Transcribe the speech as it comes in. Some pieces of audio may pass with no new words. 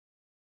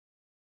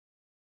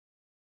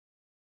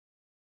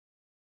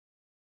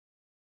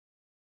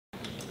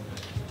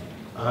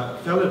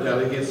Fellow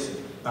delegates,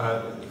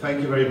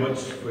 thank you very much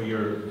for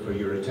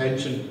your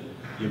attention.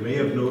 You may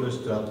have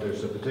noticed that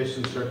there's a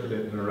petition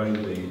circulating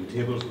around the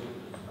table.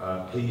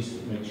 Please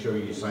make sure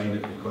you sign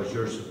it because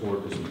your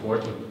support is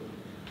important.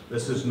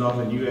 This is not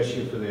a new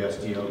issue for the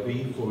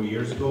SDLP. 4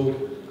 years ago,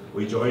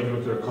 we joined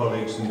with our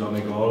colleagues in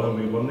Donegal and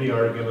we won the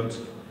argument.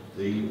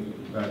 The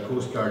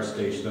Coast Guard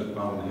station at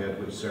Malin,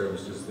 which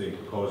services the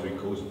Causeway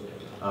Coast,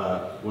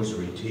 was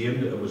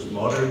retained. It was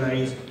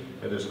modernised.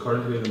 It is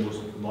currently the most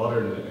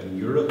modern in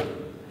Europe,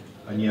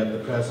 and yet the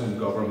present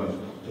government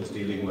is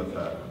dealing with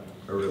a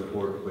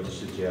report which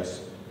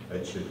suggests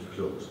it should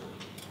close.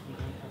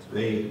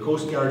 The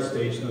Coast Guard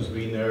station has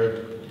been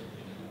there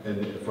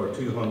for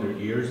 200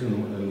 years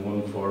in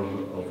one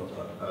form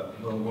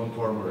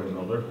or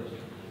another,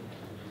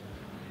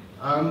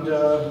 and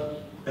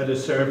it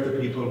has served the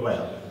people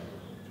well.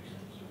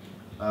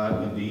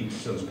 Indeed,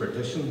 since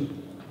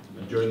partition,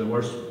 during the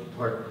worst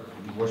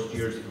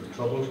years of the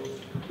Troubles,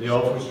 the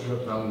officers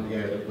of Malin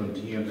have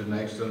maintained an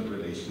excellent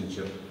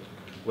relationship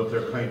with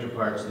their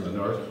counterparts in the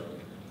north,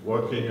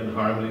 working in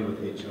harmony with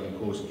HM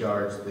Coast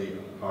Guards, the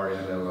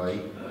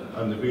RNLI,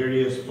 and the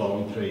various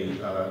voluntary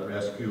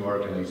rescue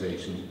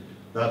organisations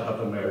that have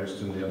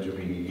emerged in the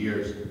intervening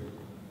years.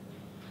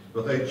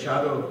 Without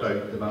shadow of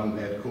doubt, the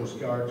Malin Coast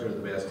Guards are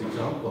the best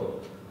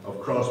example of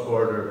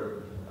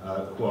cross-border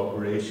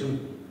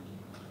cooperation.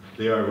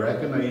 They are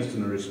recognised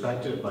and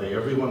respected by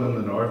everyone in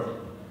the north,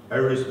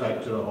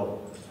 irrespective of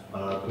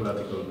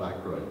political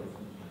background.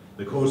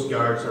 The Coast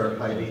Guards are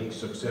highly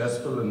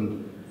successful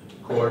in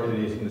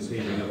coordinating the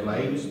saving of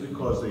lives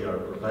because they are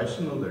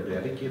professional, they're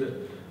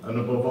dedicated, and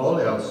above all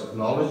else,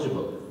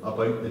 knowledgeable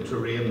about the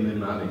terrain they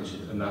manage,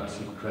 and that's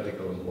of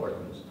critical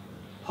importance.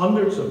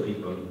 Hundreds of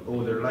people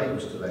owe their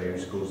lives to the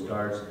Irish Coast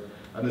Guards,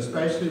 and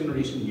especially in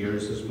recent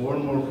years, as more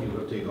and more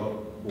people take up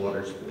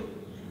water sport.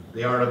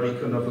 They are a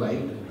beacon of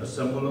light, a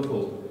symbol of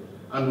hope,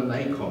 and an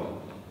icon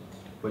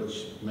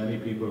which many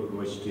people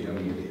wish to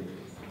emulate.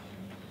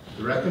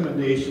 The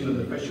recommendation in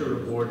the Fisher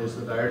report is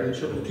that Ireland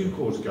should have 2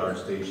 Coast Guard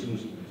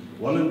stations,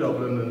 one in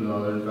Dublin and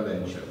another in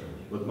Valencia,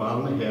 with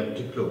Malin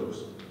to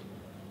close,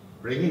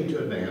 bringing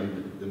to an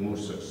end the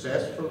most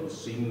successful,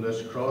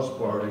 seamless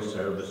cross-border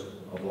service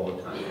of all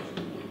times.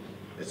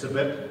 It's a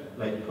bit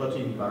like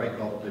putting back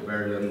up the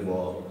Berlin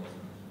Wall.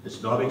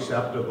 It's not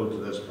acceptable to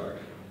this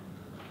party.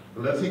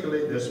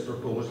 Politically, this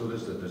proposal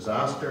is a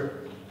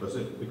disaster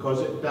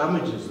because it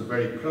damages the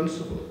very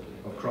principle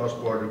of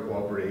cross-border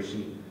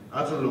cooperation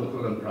at a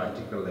local and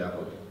practical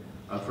level.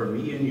 And for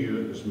me and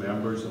you as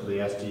members of the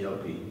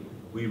SDLP,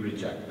 we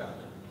reject that.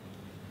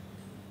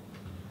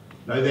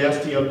 Now, the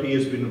SDLP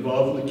has been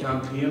involved in the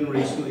campaign.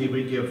 Recently,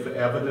 we gave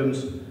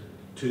evidence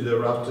to the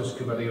Oireachtas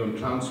Committee on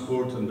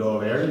Transport and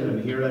Dáil Éireann,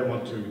 and here I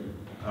want to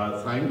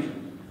thank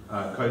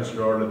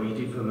Councillor Orla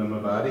Beattie from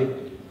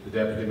Limavady, the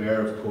Deputy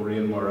Mayor of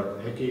Coleraine, Maura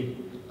Hickey,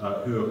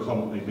 who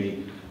accompanied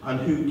me, and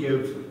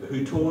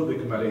who told the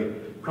committee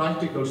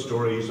practical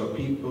stories of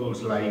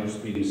people's lives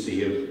being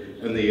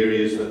saved in the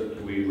areas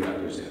that we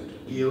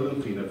represent. Gail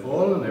and Fianna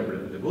Fáil and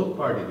everything, the both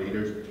party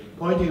leaders,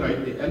 pointing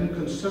out the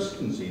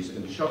inconsistencies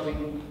in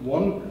shutting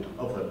one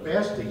of the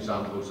best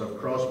examples of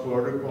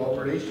cross-border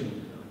cooperation,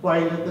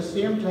 while at the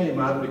same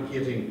time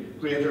advocating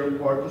greater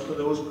importance for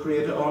those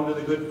created under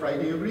the Good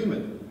Friday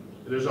Agreement.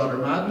 It is utter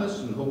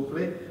madness, and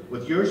hopefully,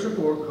 with your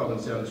support, common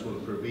sense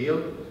will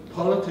prevail,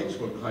 politics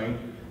will count,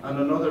 and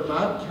another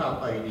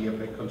madcap idea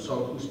by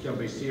consultants can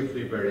be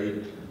safely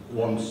buried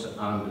once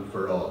and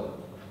for all.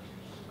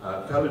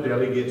 Fellow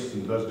delegates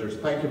and visitors,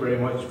 thank you very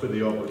much for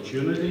the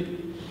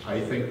opportunity.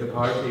 I think the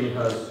party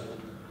has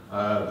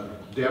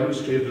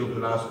demonstrated over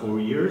the last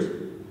 4 years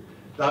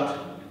that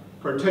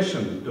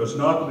partition does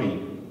not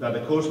mean that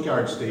a Coast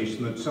Guard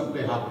station that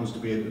simply happens to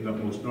be in the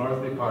most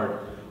northerly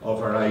part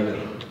of our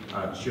island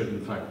should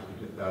in fact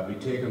be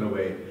taken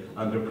away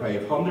and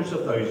deprive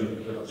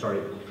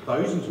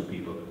thousands of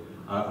people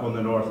on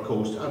the north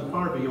coast and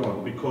far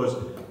beyond, because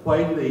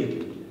while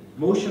the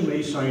motion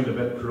may sound a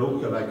bit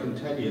parochial, I can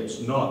tell you it's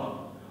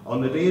not. On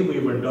the day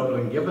we were in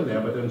Dublin given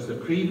evidence, the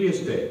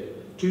previous day,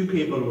 2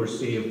 people were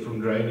saved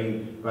from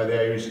drowning by the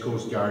Irish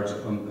Coast Guards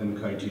in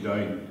County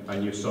Down,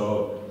 and you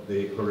saw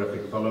the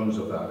horrific films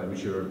of that, I'm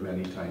sure,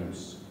 many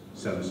times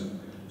since.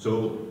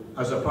 So,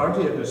 as a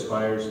party, it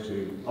aspires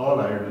to all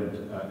Ireland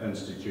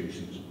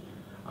institutions,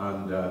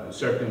 and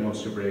certainly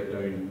wants to break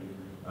down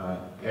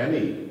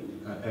any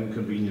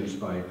inconvenience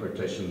by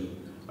partition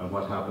and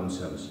what happened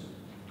since.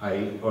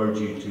 I urge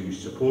you to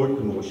support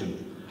the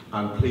motion,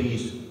 and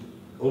please,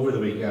 over the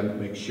weekend,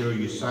 make sure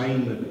you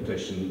sign the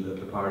petition that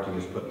the party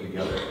has put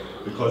together,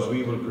 because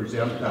we will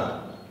present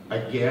that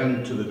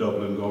again to the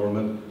Dublin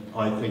government.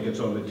 I think it's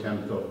on the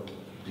 10th of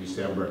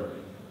December.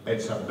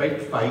 It's a big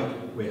fight.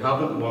 We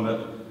haven't won it.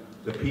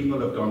 The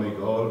people of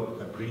Donegal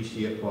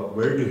appreciate what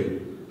we're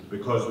doing,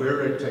 because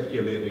we're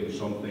articulating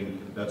something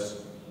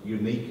that's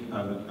unique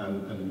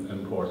and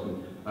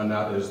important, and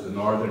that is the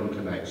northern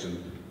connection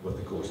with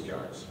the Coast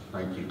Guards.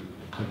 Thank you.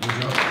 Thank you,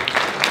 John.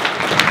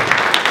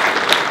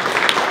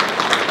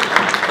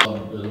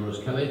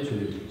 Kelly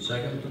to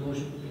second the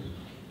motion, please.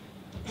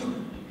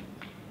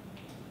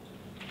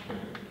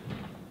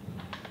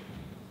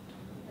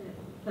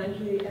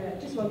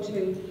 want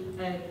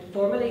to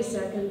formally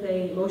second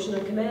the motion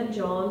and commend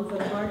John for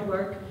the hard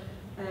work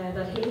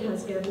that he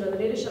has given and the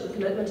leadership and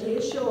commitment he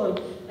has shown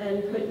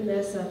in putting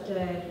this at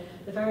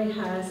the very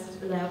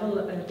highest level,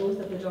 both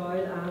at the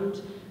Dáil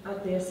and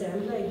at the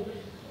Assembly.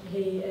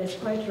 He is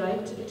quite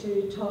right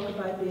to talk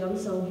about the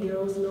unsung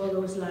heroes and all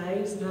those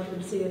lives that have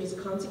been saved as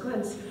a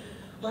consequence.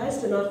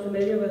 Whilst I'm not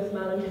familiar with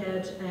Malin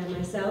Head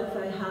myself,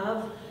 I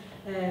have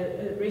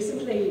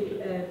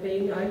recently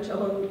been out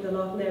on the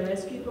Lough Neagh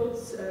rescue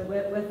boats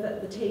with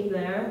the team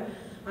there,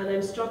 and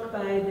I'm struck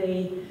by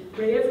the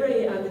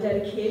bravery and the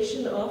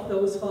dedication of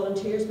those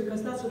volunteers,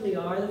 because that's what they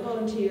are, the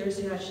volunteers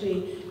who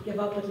actually give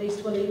up at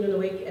least one evening a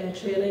week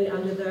training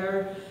and are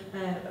there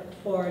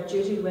for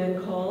duty when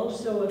called.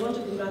 So I want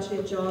to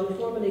congratulate John,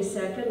 formally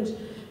second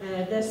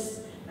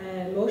this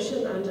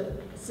motion, and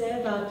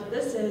say that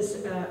this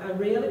is a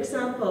real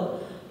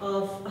example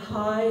of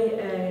how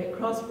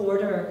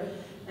cross-border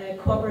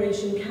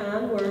cooperation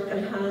can work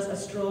and has a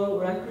strong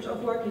record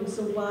of working.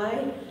 So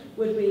why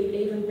would we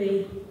even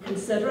be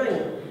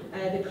considering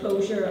the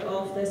closure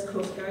of this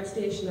Coast Guard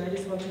station? I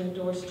just want to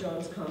endorse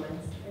John's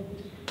comments. Thank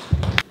you.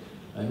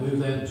 I move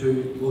then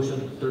to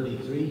motion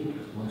 33.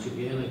 Once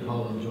again, I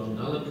call on John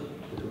Dallett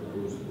to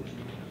propose the motion.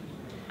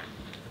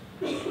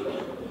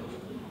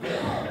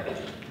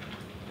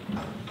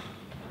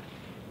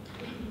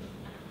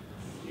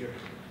 Here,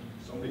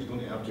 somebody's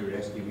going to have to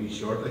rescue me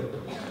shortly.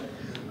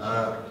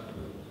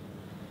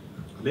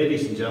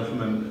 Ladies and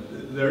gentlemen,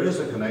 there is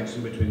a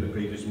connection between the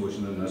previous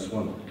motion and this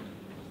one,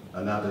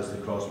 and that is the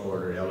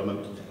cross-border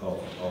element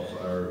of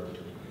our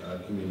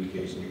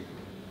communication.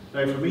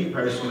 Now, for me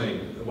personally,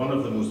 one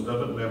of the most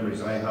vivid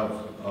memories I have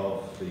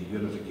of the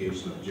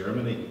unification of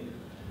Germany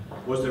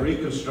was the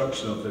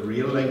reconstruction of the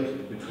rail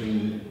link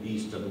between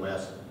East and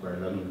West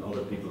Berlin.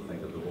 Other people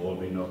think of the wall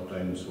being knocked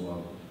down and so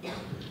on.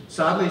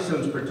 Sadly,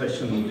 since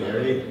partition,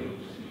 Derry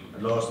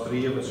lost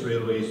 3 of its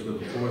railways, with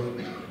the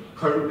 4th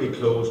currently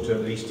closed to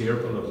at least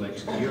April of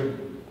next year.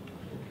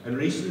 In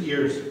recent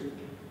years,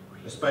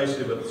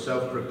 especially with the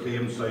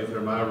self-proclaimed South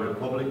Armagh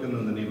Republican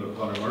in the name of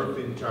Conor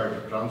Murphy in charge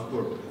of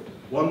transport,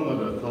 one would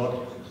have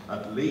thought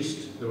at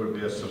least there would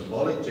be a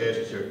symbolic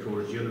gesture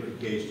towards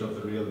unification of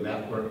the rail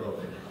network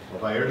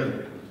of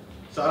Ireland.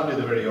 Sadly,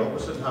 the very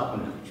opposite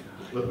happened,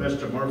 with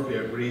Mr Murphy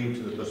agreeing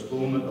to the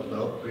postponement of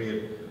the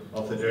upgrade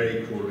of the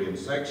Derry-Coleraine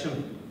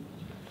section.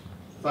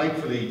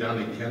 Thankfully,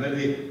 Danny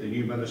Kennedy, the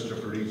new Minister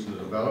for Regional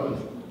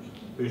Development,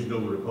 who's no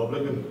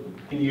Republican,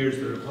 in years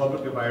the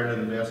Republic of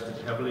Ireland invested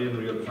heavily in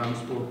rail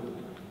transport,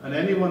 and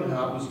anyone who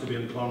happens to be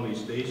in Connolly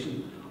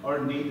Station, or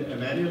indeed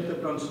in any of the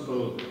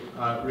principal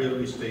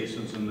railway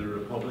stations in the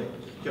Republic,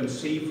 can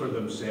see for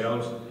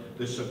themselves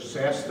the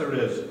success there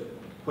is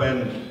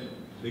when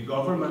the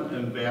government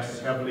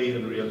invests heavily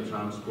in rail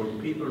transport.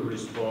 People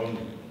respond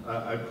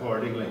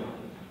accordingly,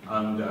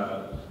 and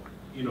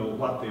you know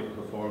what they've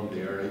performed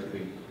there, I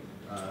think,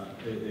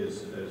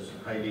 is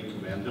highly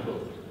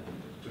commendable.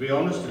 To be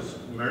honest, it's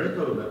a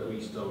miracle that we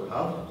still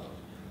have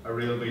a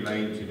railway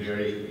line to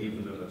Derry,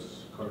 even if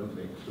it's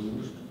currently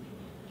closed.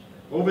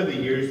 Over the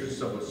years, the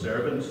civil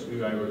servants,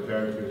 who I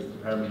refer to as the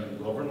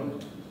permanent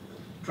government,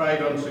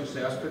 tried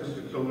unsuccessfully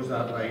to close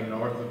that line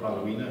north of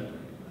Ballymena,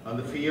 and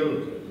they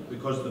failed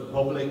because the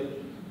public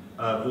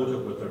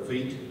voted with their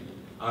feet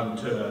and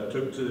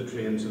took to the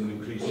trains in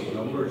increasing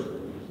numbers.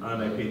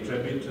 And I pay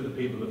tribute to the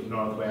people of the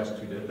North West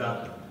who did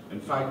that.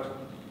 In fact,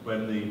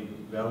 when the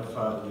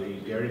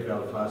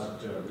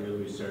Derry-Belfast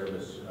railway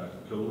service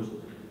closed,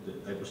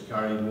 it was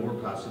carrying more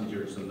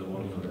passengers than the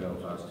one from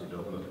Belfast to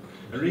Dublin.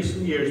 In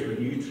recent years, with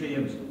new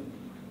trains,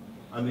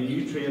 and the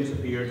new trains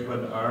appeared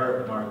when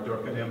our Mark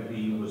Durkan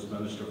MP was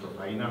Minister for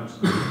Finance.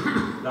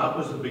 That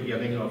was the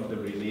beginning of the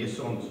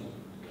Renaissance,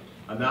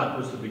 and that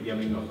was the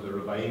beginning of the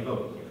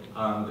revival,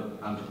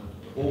 and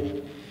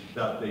hope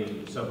that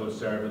the civil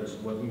servants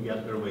wouldn't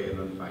get their way and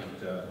in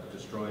fact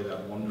destroy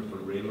that wonderful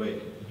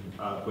railway,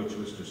 which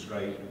was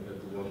described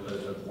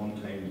at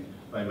one time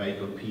by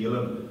Michael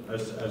Palin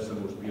as the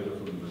most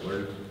beautiful in the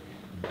world.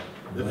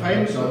 The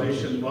final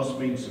solution must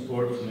mean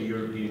support from the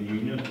European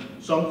Union,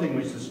 something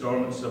which the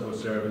Stormont civil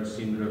servants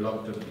seemed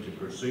reluctant to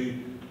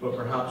pursue, but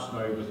perhaps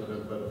now with a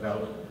bit of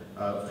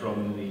help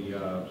from the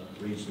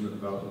Regional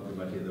Development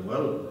Committee they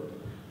will.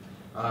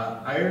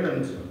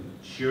 Ireland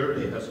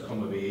surely has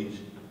come of age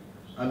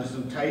and is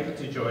entitled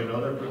to join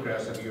other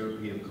progressive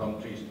European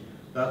countries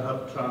that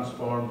have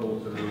transformed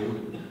both the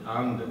road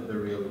and the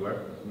rail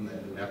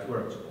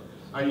networks.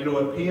 And you know,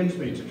 it pains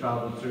me to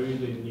travel through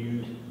the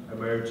new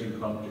emerging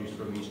countries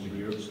from Eastern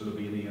Europe,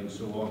 Slovenia and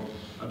so on,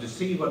 and to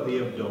see what they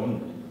have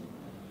done,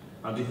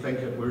 and to think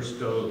that we're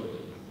still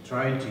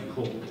trying to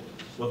cope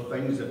with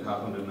things that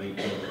happened in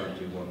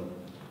 1921.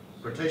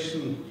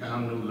 Partition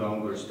can no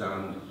longer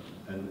stand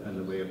in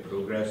the way of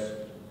progress.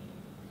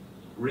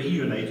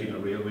 Reuniting our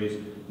railways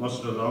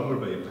must no longer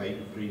be a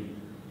pipe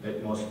dream,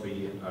 it must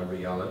be a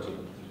reality.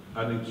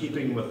 And in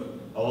keeping with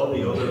all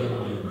the other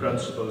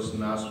principles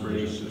and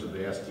aspirations of the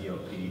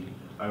SDLP,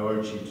 I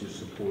urge you to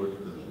support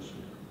the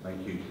motion.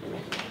 Thank you.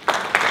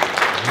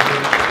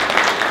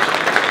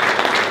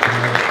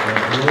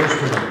 Rose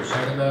to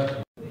second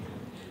that.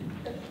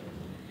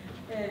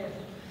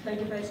 Thank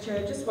you, Vice Chair.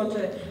 I just want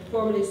to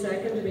formally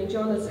second. I mean,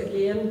 John has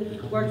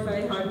again worked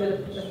very hard, been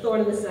a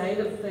thorn in the side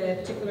of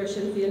particular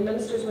Sinn Féin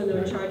ministers when they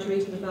were in charge of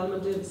regional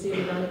development, doing the same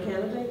with Anna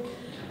Kennedy,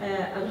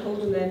 and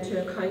holding them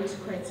to account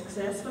quite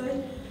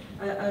successfully.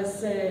 As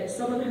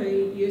someone who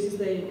uses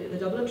the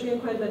Dublin train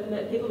quite a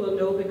bit, people will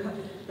know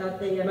that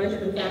the amount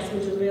of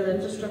investment in rail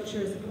infrastructure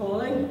is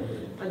appalling,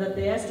 and that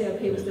the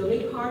SDLP was the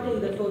only party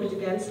that voted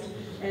against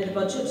the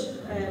budget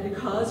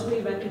because we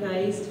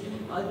recognised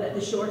the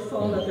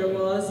shortfall that there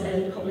was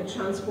in public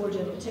transport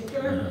in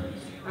particular.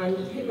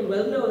 And people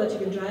will know that you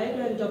can drive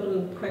now to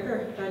Dublin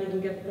quicker than you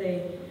can get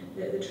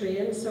the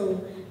train.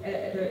 So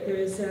there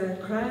is a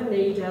crying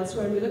need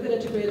elsewhere. And we look at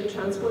integrated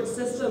transport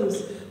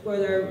systems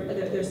where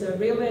there's a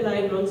railway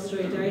line runs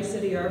through Derry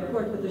City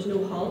Airport, but there's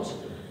no halt,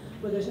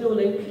 where there's no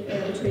link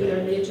between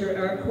our major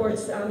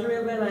airports and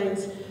railway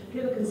lines.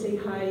 People can see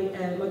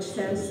how much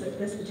sense that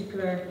this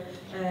particular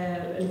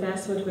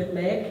investment would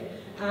make.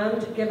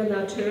 And given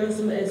that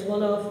tourism is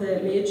one of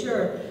the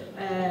major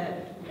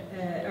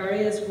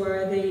areas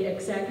where the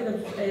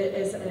executive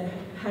is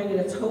hanging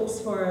its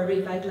hopes for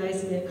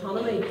revitalising the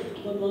economy,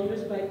 one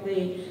wonders about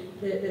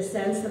the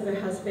sense that there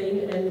has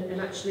been in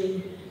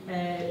actually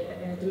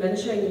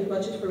diminishing the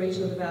budget for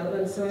regional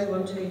development. So I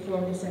want to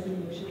formally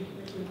second the motion.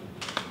 Thank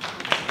you.